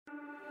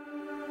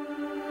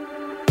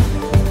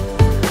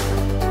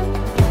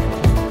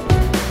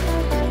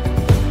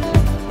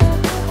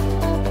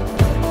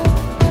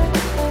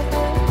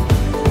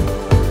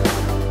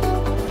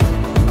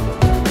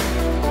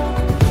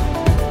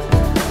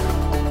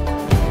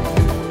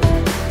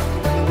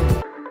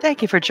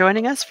Thank you for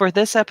joining us for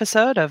this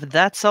episode of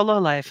That Solo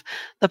Life,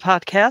 the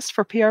podcast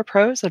for PR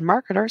pros and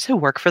marketers who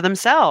work for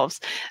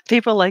themselves.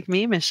 People like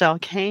me, Michelle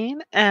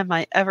Kane, and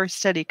my ever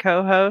steady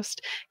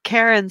co-host,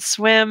 Karen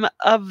Swim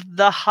of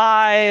the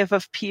hive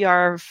of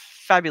PR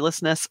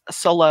fabulousness,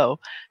 Solo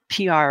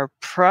PR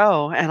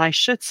Pro. And I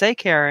should say,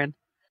 Karen,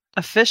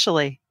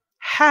 officially,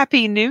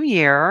 Happy New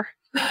Year.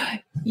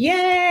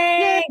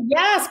 Yay!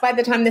 Yes, by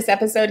the time this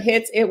episode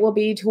hits, it will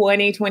be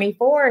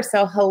 2024.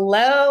 So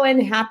hello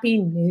and Happy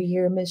New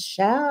Year,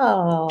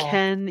 Michelle.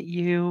 Can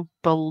you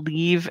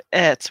believe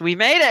it? We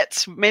made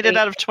it. Made it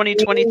out of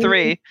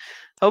 2023.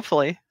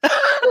 Hopefully.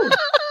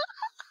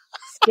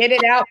 Get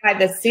it out by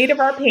the seat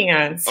of our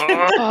pants.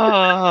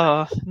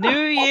 Oh,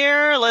 New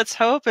Year. Let's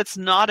hope it's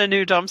not a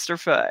new dumpster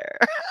fire.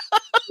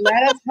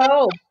 Let us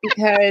hope,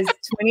 because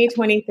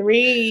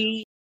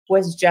 2023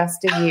 was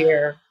just a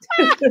year.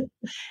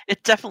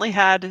 It definitely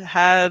had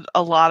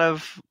a lot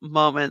of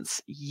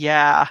moments.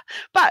 Yeah.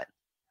 But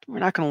we're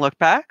not going to look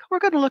back. We're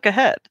going to look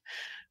ahead.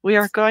 We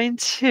are going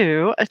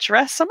to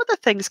address some of the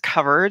things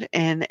covered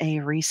in a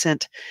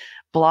recent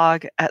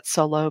blog at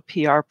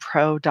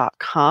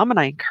soloprpro.com, and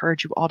I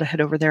encourage you all to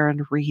head over there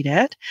and read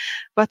it.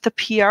 But the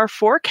PR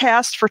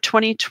forecast for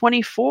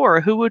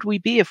 2024, who would we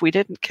be if we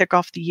didn't kick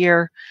off the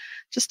year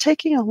just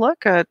taking a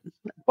look at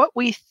what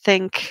we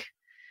think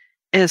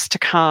is to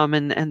come?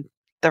 And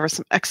there were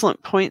some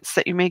excellent points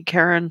that you made,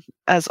 Karen,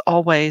 as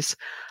always.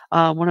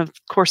 One of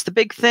course, the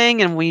big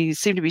thing, and we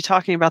seem to be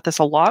talking about this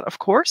a lot, of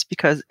course,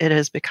 because it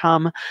has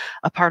become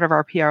a part of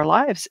our PR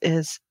lives,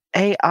 is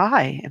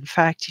AI. In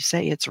fact, you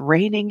say it's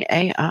raining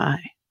AI.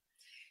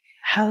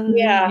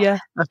 Hallelujah. Yeah.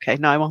 Okay,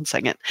 no, I won't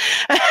sing it.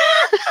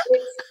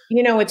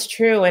 It's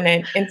true.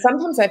 And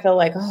sometimes I feel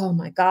like, oh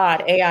my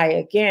God, AI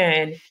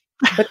again.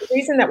 But the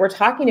reason that we're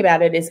talking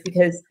about it is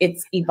because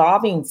it's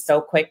evolving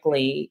so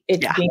quickly.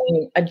 It's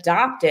being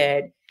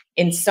adopted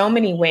in so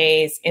many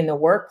ways in the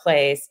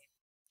workplace.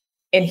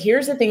 And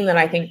here's the thing that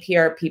I think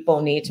PR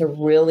people need to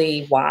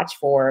really watch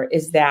for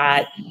is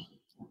that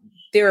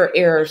there are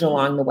errors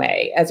along the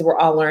way as we're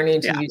all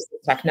learning to use the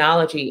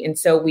technology. And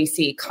so we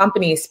see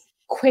companies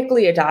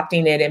quickly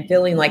adopting it and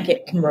feeling like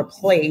it can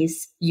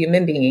replace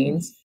human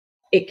beings.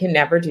 It can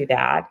never do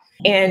that.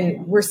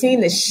 And we're seeing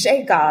this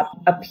shakeup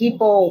of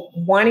people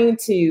wanting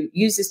to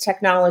use this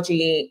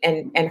technology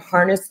and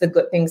harness the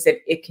good things that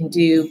it can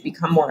do,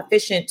 become more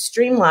efficient,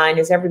 streamlined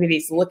as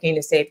everybody's looking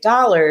to save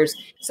dollars.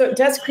 So it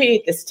does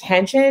create this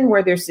tension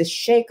where there's this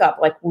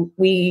shakeup. Like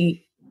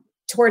we,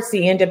 towards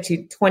the end of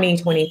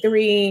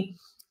 2023,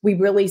 we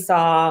really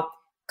saw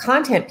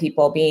content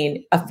people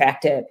being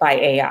affected by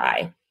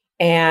AI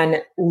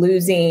and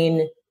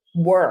losing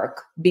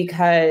work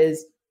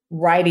because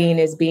writing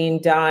is being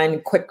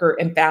done quicker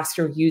and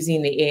faster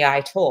using the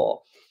AI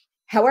tool.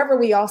 However,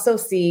 we also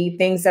see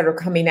things that are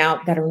coming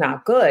out that are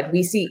not good.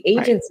 We see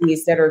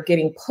agencies that are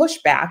getting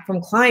pushback from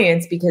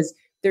clients because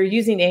they're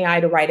using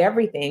AI to write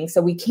everything.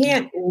 So we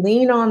can't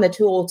lean on the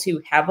tool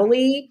too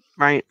heavily.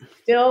 Right.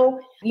 Still,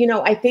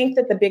 I think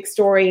that the big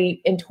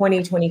story in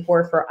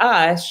 2024 for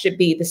us should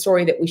be the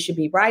story that we should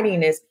be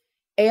writing is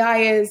AI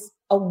is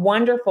a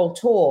wonderful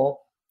tool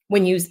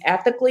when used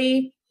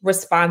ethically,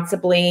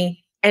 responsibly,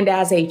 and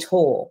as a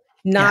tool,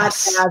 not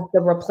as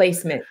the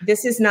replacement.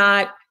 This is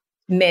not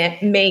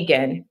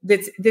Megan.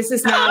 This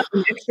is not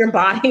an extra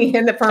body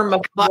in the form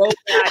of robot.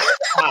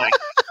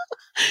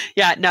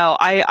 Yeah, no,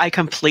 I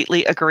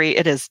completely agree.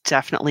 It is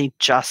definitely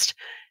just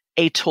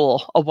a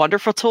tool, a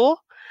wonderful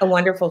tool. A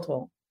wonderful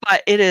tool.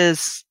 But it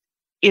is,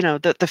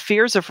 the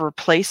fears of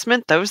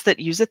replacement, those that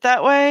use it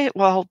that way,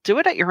 well, do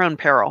it at your own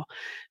peril.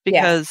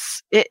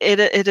 Because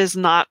it is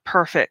not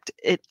perfect.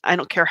 I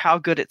don't care how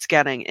good it's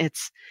getting.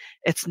 It's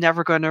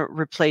never going to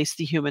replace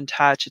the human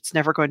touch. It's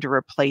never going to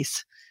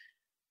replace,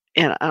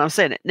 and I'm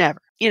saying it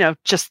never,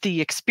 just the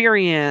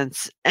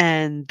experience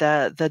and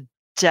the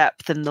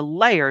depth and the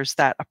layers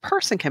that a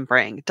person can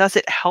bring. Does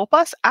it help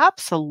us?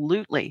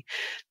 Absolutely.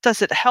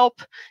 Does it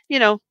help,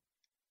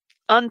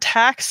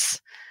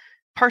 untax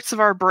parts of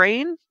our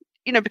brain?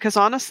 Because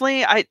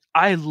honestly, I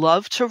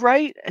love to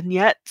write, and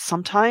yet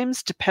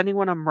sometimes, depending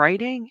when I'm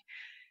writing,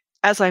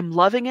 as I'm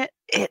loving it,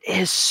 it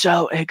is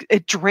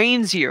it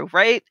drains you,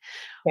 right?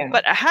 Yeah.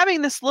 But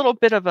having this little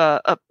bit of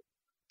a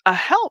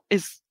help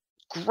is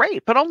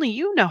great, but only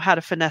you know how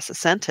to finesse a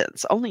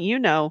sentence. Only you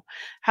know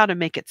how to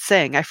make it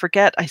sing. I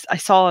forget, I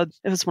saw,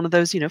 it was one of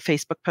those,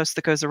 Facebook posts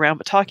that goes around,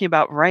 but talking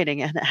about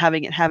writing and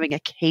having a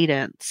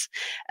cadence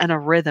and a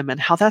rhythm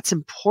and how that's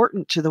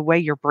important to the way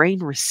your brain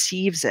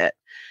receives it.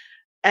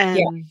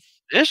 And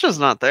it's just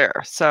not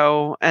there.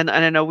 So, and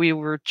I know we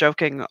were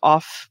joking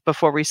off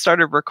before we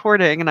started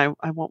recording, and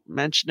I won't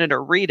mention it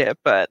or read it,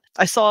 but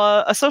I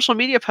saw a social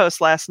media post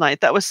last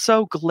night that was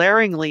so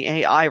glaringly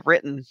AI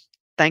written,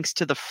 thanks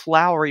to the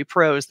flowery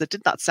prose that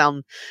did not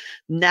sound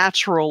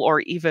natural or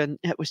even,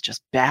 it was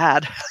just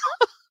bad.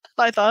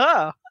 I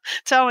thought,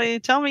 Tell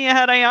me you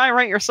had AI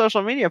write your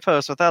social media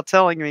post without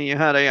telling me you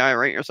had AI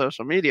write your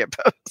social media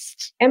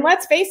post. And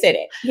let's face it,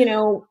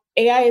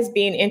 AI is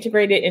being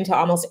integrated into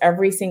almost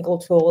every single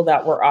tool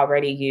that we're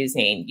already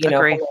using,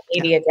 Agree. from our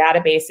media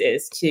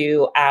databases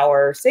to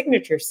our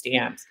signature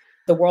stamps.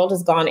 The world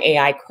has gone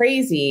AI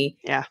crazy.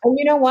 Yeah. And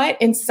you know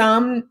what? In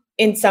some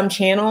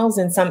channels,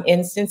 in some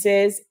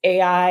instances,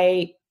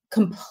 AI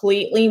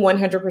completely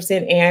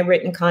 100% AI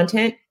written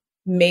content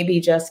may be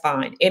just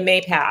fine. It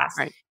may pass.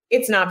 Right.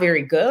 It's not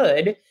very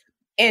good.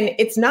 And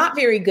it's not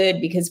very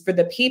good because for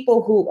the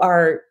people who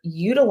are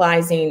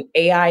utilizing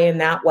AI in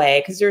that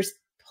way, because there's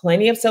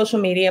plenty of social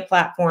media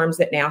platforms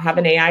that now have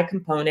an AI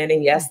component.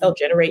 And yes, they'll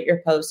generate your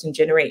posts and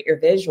generate your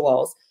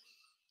visuals.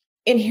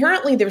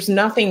 Inherently, there's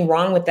nothing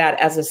wrong with that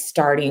as a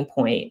starting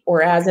point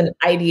or as an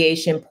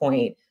ideation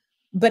point.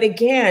 But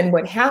again,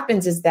 what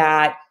happens is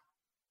that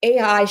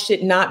AI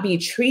should not be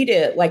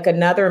treated like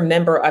another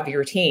member of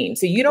your team.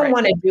 So you don't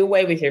want to do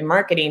away with your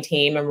marketing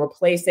team and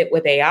replace it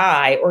with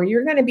AI, or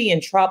you're going to be in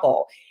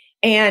trouble.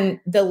 And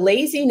the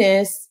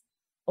laziness,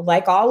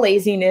 like all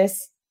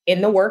laziness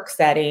in the work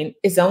setting,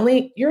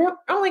 you're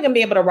only going to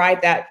be able to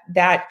ride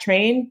that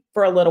train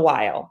for a little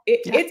while.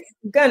 It's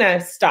going to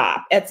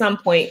stop at some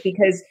point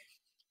because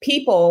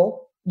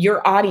people,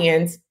 your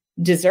audience,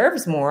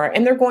 deserves more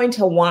and they're going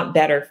to want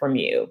better from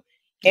you.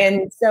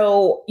 And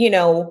so,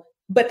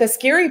 but the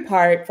scary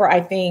part for, I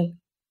think,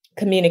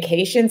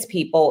 communications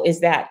people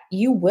is that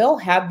you will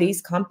have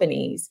these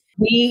companies.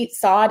 We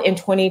saw it in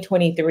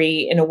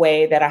 2023 in a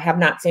way that I have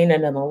not seen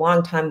it in a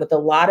long time, with a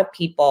lot of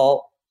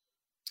people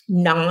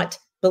not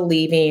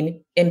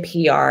believing in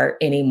PR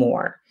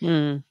anymore.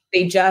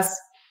 They just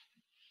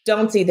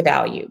don't see the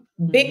value.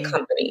 Big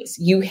companies,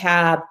 you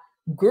have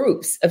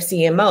groups of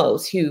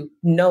CMOs who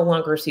no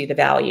longer see the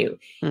value.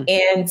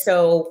 And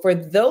so for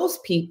those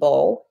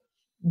people,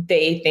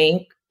 they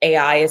think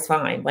AI is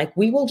fine. Like,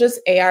 we will just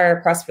AI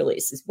our press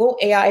releases. We'll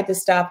AI the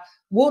stuff.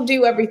 We'll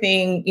do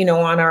everything,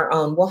 on our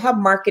own. We'll have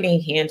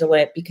marketing handle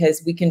it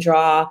because we can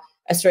draw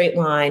a straight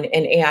line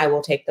and AI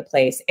will take the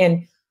place.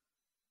 And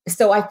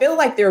so I feel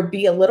like there'll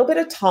be a little bit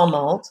of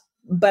tumult,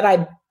 but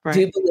I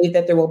do believe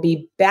that there will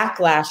be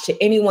backlash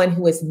to anyone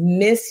who is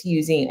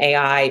misusing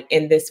AI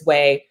in this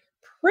way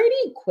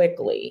pretty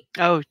quickly.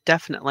 Oh,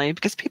 definitely.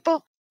 Because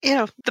people,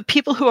 the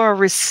people who are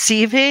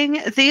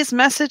receiving these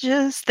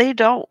messages, they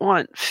don't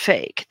want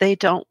fake. They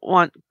don't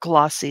want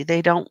glossy.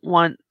 They don't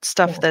want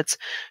stuff that's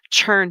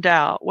churned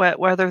out,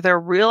 whether they're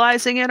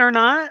realizing it or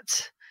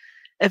not.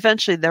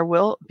 Eventually, there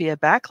will be a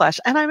backlash.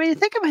 And I mean,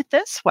 think of it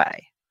this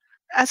way.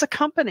 As a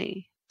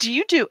company, do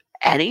you do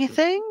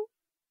anything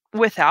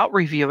without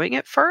reviewing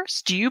it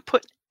first? Do you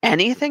put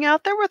anything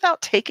out there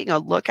without taking a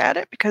look at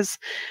it? Because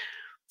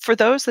for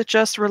those that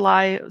just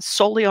rely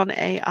solely on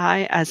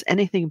AI as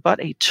anything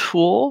but a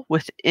tool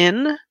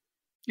within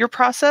your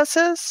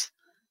processes,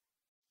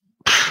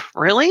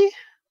 really?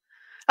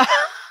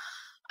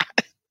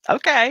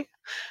 Okay.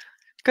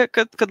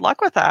 Good luck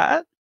with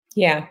that.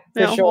 Yeah,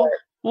 for sure.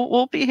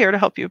 We'll be here to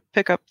help you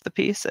pick up the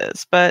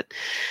pieces. But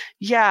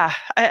yeah,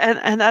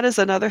 and that is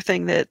another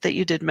thing that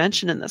you did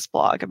mention in this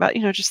blog about,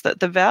 just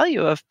the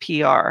value of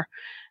PR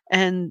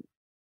and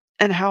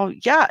how,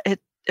 it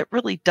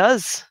really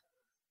does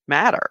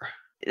matter.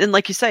 And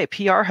like you say,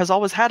 PR has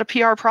always had a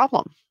PR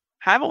problem,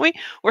 haven't we?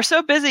 We're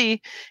so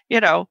busy,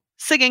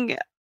 singing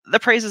the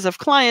praises of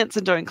clients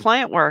and doing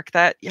client work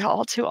that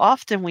all too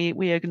often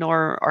we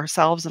ignore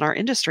ourselves and our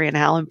industry and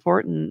how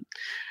important.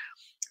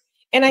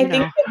 And I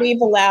think that we've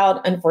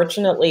allowed,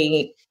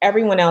 unfortunately,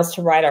 everyone else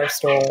to write our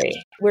story.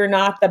 We're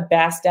not the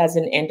best as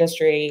an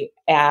industry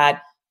at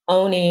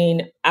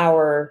owning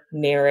our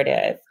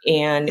narrative.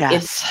 And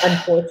it's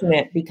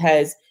unfortunate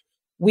because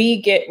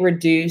we get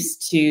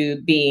reduced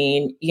to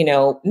being,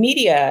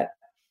 media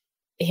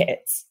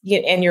hits,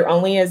 and you're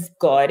only as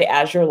good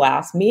as your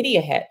last media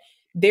hit.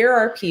 There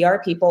are PR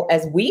people,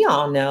 as we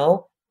all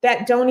know,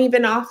 that don't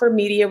even offer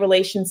media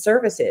relations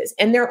services.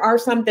 And there are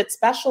some that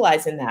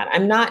specialize in that.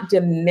 I'm not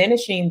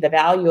diminishing the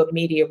value of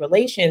media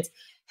relations.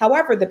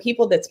 However, the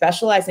people that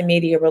specialize in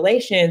media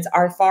relations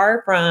are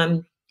far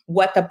from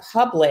what the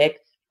public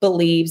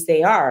believes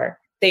they are.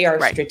 They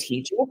are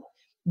strategic.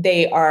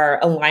 They are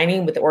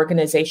aligning with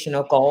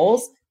organizational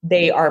goals.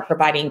 They are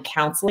providing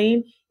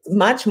counseling,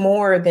 much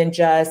more than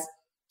just,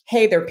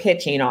 hey, they're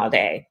pitching all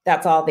day.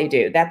 That's all they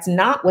do. That's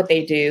not what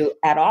they do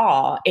at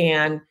all.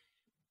 And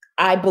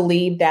I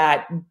believe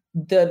that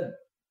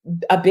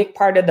a big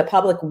part of the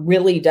public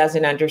really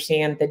doesn't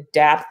understand the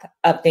depth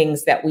of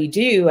things that we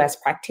do as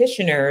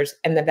practitioners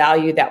and the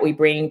value that we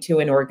bring to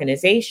an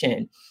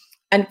organization.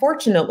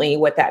 Unfortunately,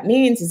 what that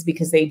means is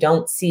because they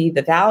don't see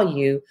the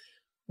value,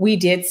 we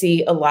did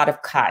see a lot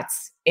of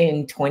cuts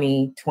in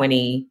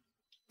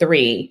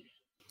 2023.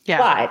 Yeah.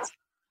 But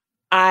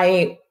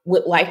I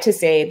would like to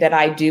say that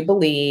I do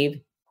believe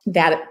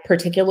that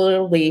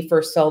particularly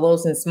for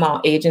solos and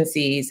small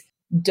agencies,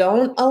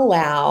 don't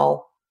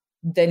allow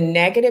the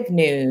negative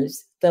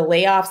news, the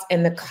layoffs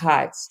and the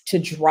cuts to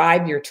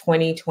drive your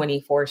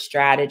 2024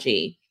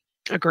 strategy.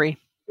 Agree.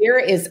 There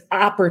is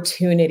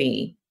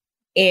opportunity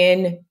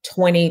in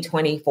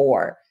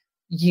 2024.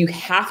 You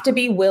have to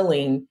be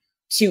willing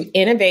to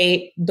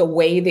innovate the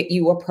way that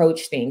you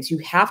approach things. You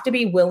have to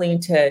be willing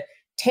to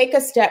take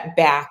a step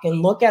back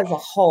and look as a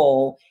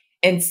whole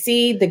and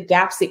see the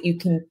gaps that you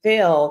can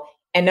fill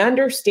and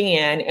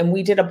understand. And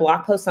we did a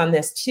blog post on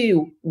this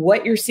too,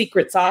 what your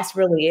secret sauce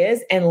really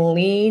is, and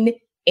lean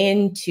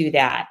into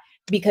that.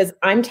 Because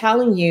I'm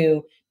telling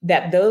you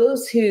that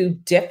those who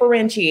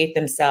differentiate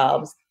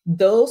themselves,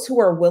 those who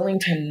are willing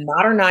to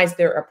modernize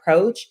their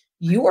approach,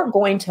 you are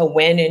going to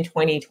win in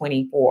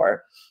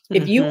 2024.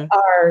 If you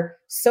are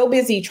so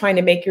busy trying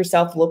to make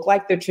yourself look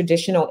like the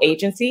traditional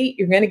agency,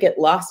 you're going to get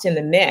lost in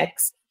the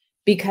mix,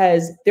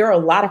 because there are a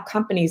lot of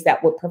companies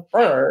that would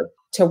prefer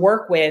to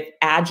work with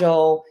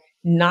agile,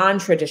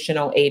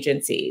 non-traditional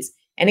agencies.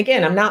 And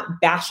again, I'm not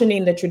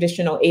bashing the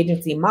traditional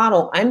agency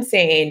model. I'm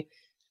saying,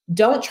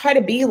 don't try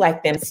to be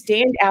like them.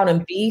 Stand out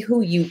and be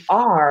who you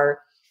are,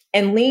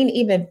 and lean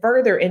even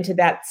further into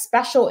that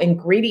special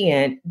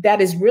ingredient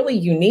that is really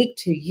unique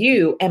to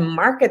you, and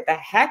market the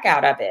heck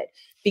out of it,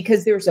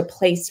 because there's a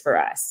place for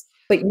us.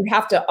 But you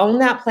have to own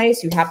that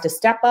place. You have to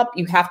step up.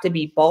 You have to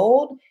be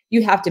bold.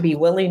 You have to be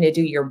willing to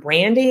do your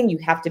branding. You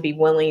have to be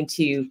willing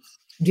to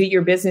do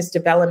your business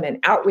development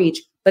outreach.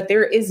 But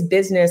there is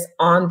business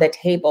on the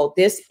table.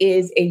 This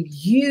is a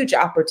huge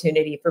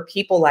opportunity for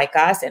people like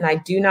us, and I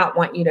do not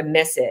want you to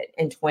miss it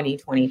in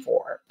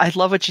 2024. I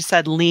love what you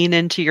said, lean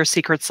into your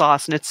secret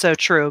sauce. And it's so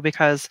true,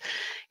 because,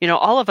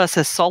 all of us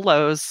as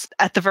solos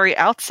at the very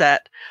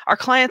outset, our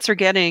clients are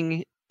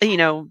getting,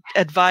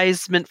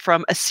 advisement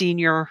from a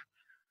senior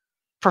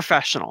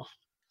professional.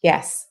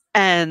 Yes.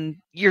 And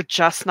you're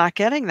just not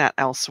getting that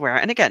elsewhere.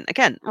 And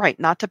again, right,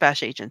 not to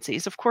bash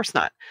agencies, of course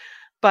not.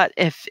 But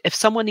if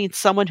someone needs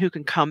someone who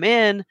can come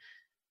in,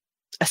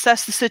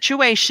 assess the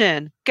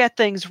situation, get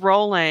things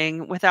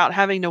rolling without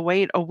having to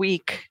wait a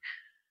week,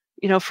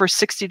 for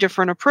 60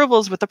 different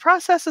approvals with the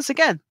processes,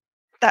 again,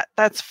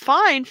 that's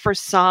fine for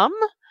some.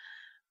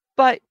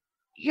 But,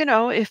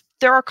 if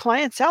there are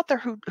clients out there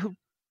who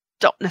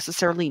don't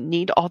necessarily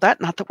need all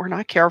that, not that we're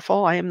not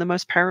careful. I am the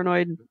most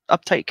paranoid,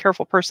 uptight,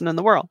 careful person in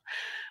the world.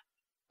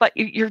 But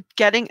you're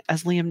getting,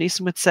 as Liam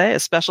Neeson would say, a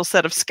special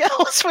set of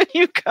skills when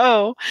you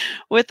go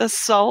with a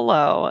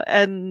solo.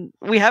 And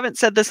we haven't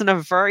said this in a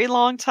very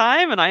long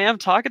time, and I am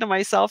talking to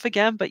myself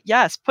again, but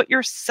yes, put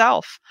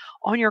yourself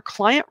on your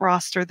client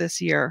roster this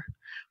year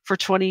for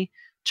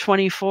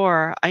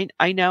 2024.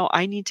 I know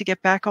I need to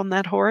get back on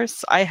that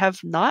horse. I have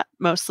not,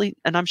 mostly,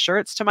 and I'm sure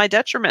it's to my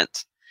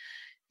detriment.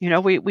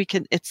 We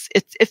can,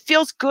 it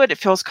feels good. It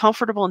feels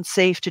comfortable and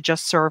safe to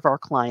just serve our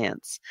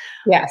clients.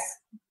 Yes.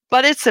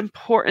 But it's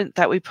important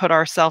that we put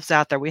ourselves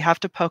out there. We have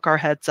to poke our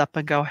heads up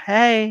and go,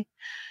 hey,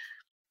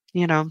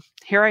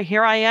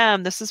 here I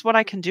am. This is what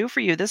I can do for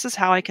you. This is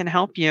how I can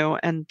help you.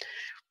 And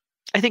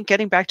I think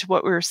getting back to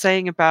what you were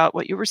saying about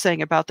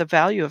the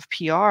value of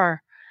PR,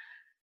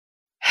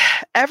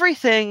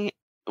 everything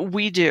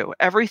we do,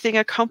 everything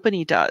a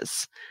company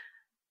does,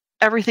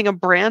 everything a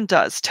brand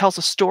does tells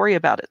a story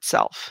about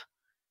itself.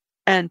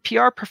 And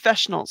PR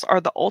professionals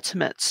are the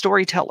ultimate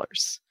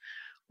storytellers.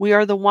 We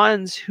are the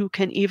ones who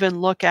can even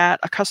look at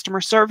a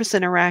customer service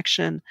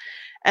interaction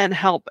and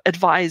help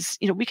advise.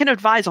 We can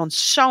advise on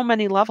so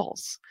many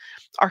levels.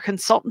 Our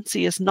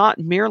consultancy is not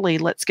merely,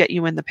 let's get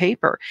you in the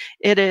paper.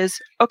 It is,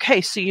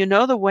 okay, so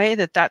the way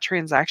that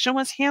transaction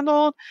was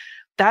handled,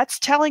 that's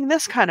telling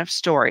this kind of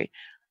story.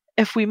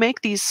 If we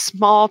make these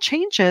small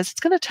changes, it's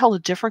going to tell a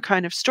different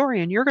kind of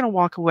story, and you're going to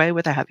walk away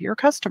with a happier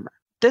customer.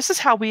 This is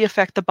how we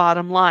affect the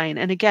bottom line.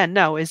 And again,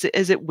 no, is it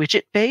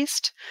widget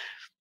based?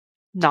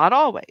 Not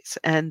always.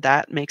 And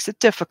that makes it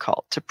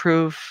difficult to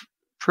prove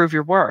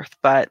your worth.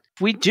 But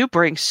we do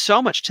bring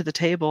so much to the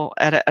table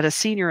at a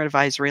senior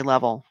advisory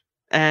level.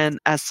 And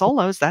as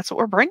solos, that's what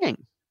we're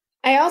bringing.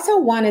 I also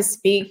want to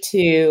speak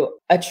to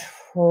a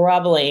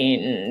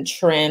troubling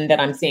trend that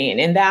I'm seeing,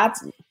 and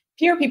that's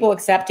fewer people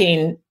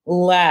accepting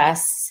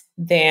less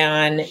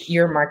than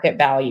your market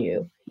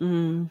value.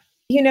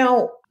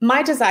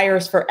 My desire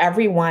is for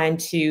everyone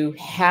to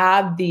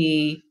have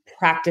the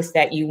practice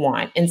that you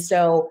want. And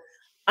so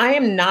I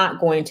am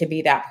not going to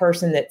be that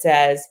person that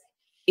says,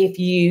 if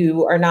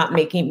you are not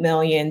making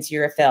millions,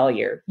 you're a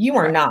failure. You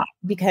are not,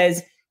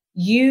 because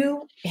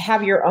you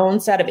have your own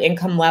set of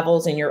income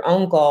levels and your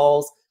own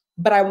goals.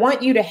 But I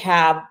want you to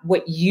have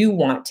what you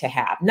want to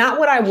have, not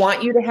what I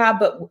want you to have,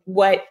 but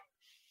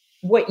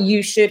what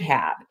you should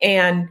have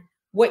and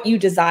what you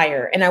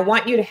desire. And I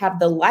want you to have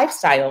the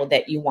lifestyle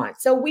that you want.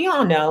 So we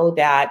all know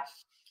that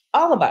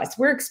all of us,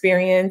 we're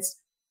experienced.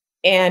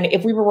 And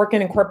if we were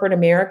working in corporate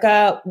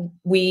America,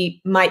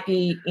 we might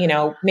be,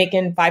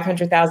 making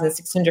 $500,000,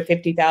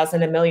 $650,000,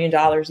 $1 million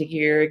a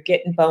year,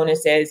 getting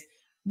bonuses.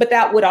 But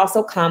that would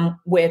also come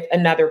with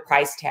another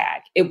price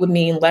tag. It would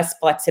mean less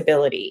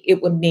flexibility.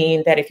 It would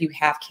mean that if you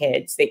have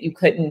kids, that you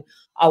couldn't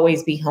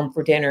always be home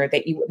for dinner,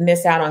 that you would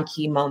miss out on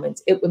key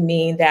moments. It would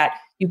mean that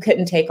you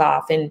couldn't take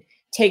off and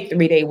take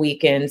 3-day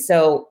weekends.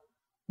 So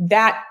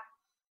that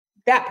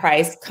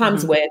price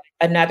comes with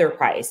another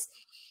price.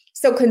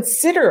 So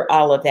consider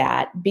all of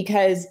that,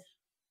 because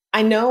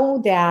I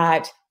know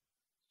that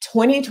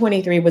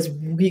 2023 was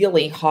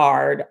really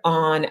hard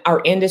on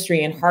our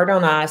industry and hard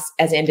on us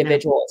as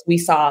individuals. We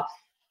saw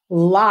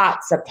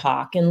lots of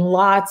talk and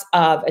lots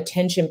of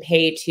attention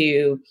paid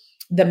to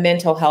the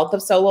mental health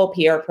of solo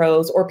PR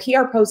pros or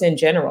PR pros in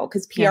general,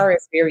 because PR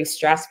is very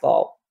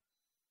stressful.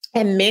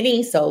 And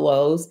many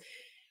solos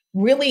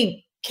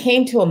really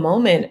came to a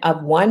moment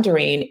of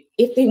wondering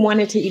if they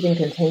wanted to even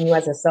continue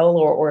as a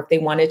solo or if they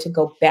wanted to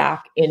go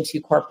back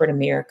into corporate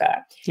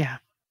America. Yeah.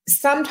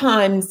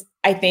 Sometimes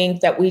I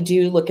think that we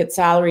do look at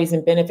salaries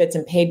and benefits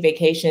and paid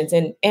vacations.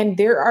 And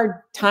there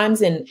are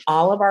times in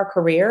all of our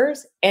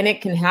careers, and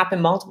it can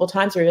happen multiple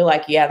times where you're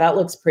like, yeah, that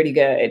looks pretty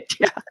good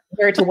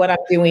compared to what I'm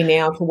doing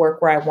now to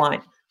work where I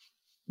want.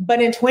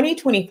 But in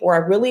 2024, I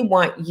really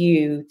want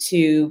you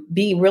to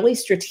be really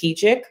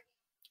strategic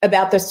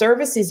about the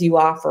services you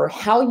offer,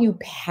 how you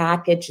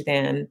package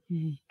them,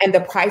 and the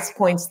price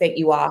points that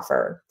you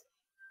offer.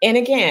 And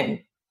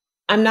again,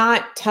 I'm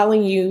not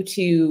telling you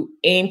to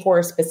aim for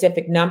a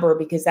specific number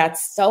because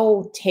that's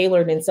so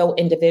tailored and so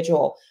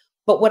individual.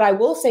 But what I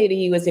will say to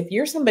you is if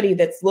you're somebody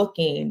that's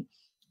looking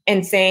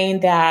and saying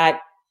that,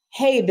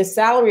 hey, the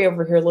salary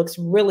over here looks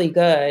really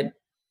good,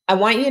 I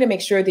want you to make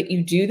sure that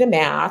you do the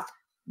math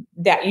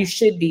that you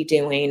should be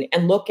doing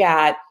and look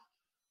at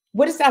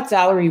what does that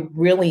salary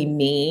really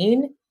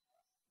mean?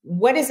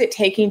 What is it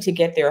taking to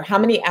get there? How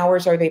many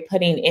hours are they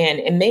putting in?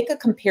 And make a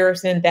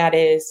comparison that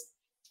is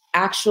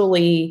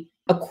actually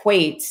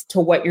equates to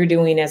what you're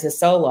doing as a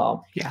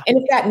solo. Yeah. And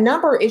if that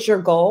number is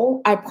your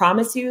goal, I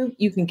promise you,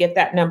 you can get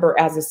that number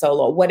as a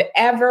solo.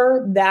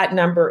 Whatever that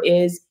number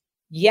is,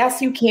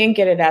 yes, you can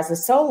get it as a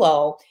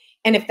solo.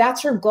 And if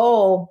that's your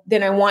goal,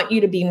 then I want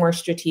you to be more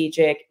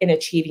strategic in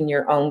achieving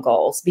your own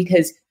goals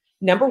because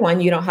number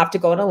one, you don't have to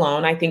go it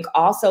alone. I think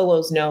all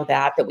solos know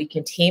that we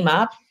can team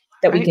up,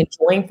 that we can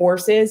join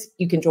forces.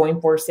 You can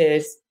join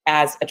forces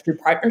as a true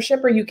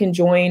partnership, or you can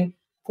join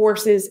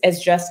forces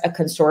as just a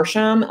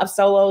consortium of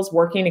solos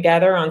working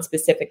together on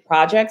specific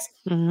projects.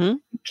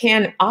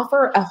 Can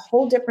offer a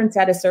whole different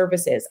set of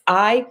services.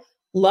 I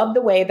love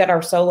the way that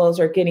our solos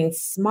are getting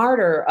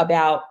smarter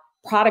about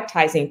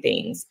productizing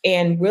things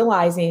and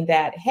realizing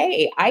that,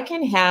 hey, I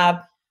can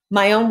have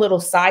my own little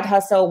side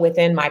hustle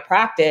within my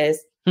practice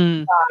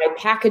by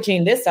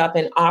packaging this up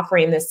and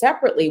offering this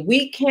separately.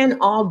 We can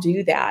all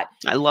do that.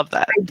 I love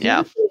that.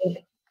 I think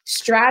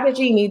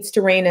strategy needs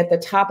to reign at the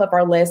top of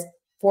our list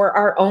for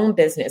our own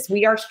business.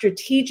 We are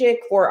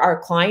strategic for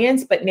our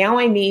clients, but now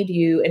I need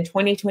you in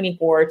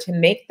 2024 to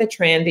make the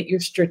trend that you're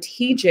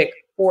strategic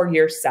for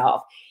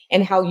yourself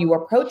and how you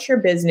approach your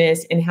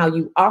business and how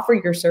you offer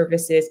your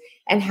services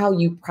and how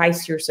you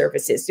price your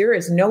services. There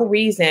is no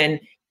reason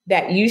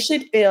that you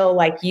should feel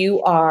like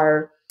you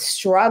are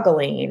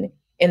struggling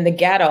in the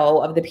ghetto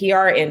of the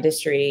PR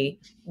industry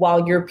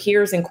while your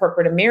peers in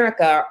corporate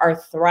America are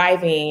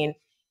thriving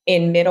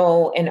in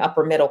middle and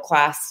upper middle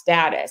class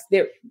status.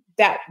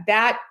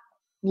 That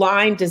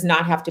line does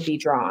not have to be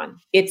drawn.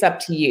 It's up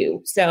to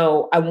you.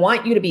 So I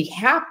want you to be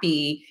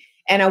happy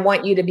and I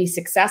want you to be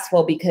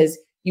successful because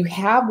you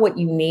have what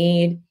you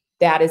need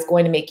that is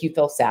going to make you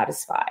feel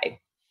satisfied.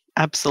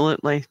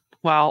 Absolutely.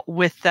 Well,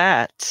 with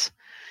that,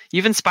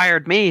 you've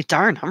inspired me.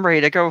 Darn, I'm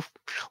ready to go.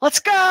 Let's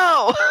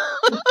go.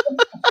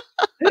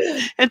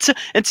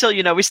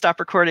 until we stop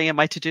recording and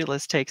my to-do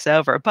list takes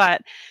over.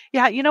 But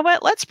yeah, you know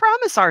what? Let's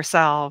promise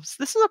ourselves.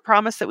 This is a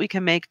promise that we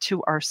can make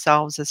to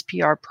ourselves as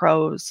PR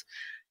pros.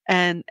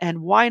 And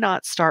why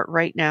not start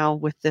right now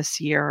with this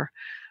year?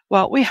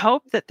 Well, we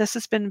hope that this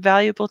has been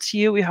valuable to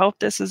you. We hope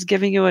this is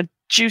giving you a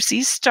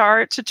juicy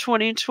start to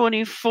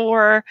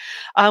 2024.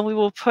 We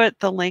will put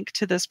the link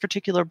to this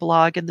particular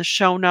blog in the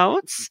show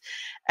notes.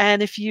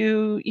 And if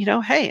you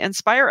hey,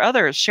 inspire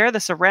others, share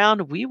this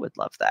around, we would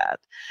love that.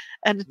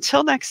 And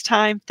until next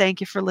time,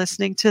 thank you for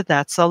listening to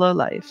That Solo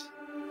Life.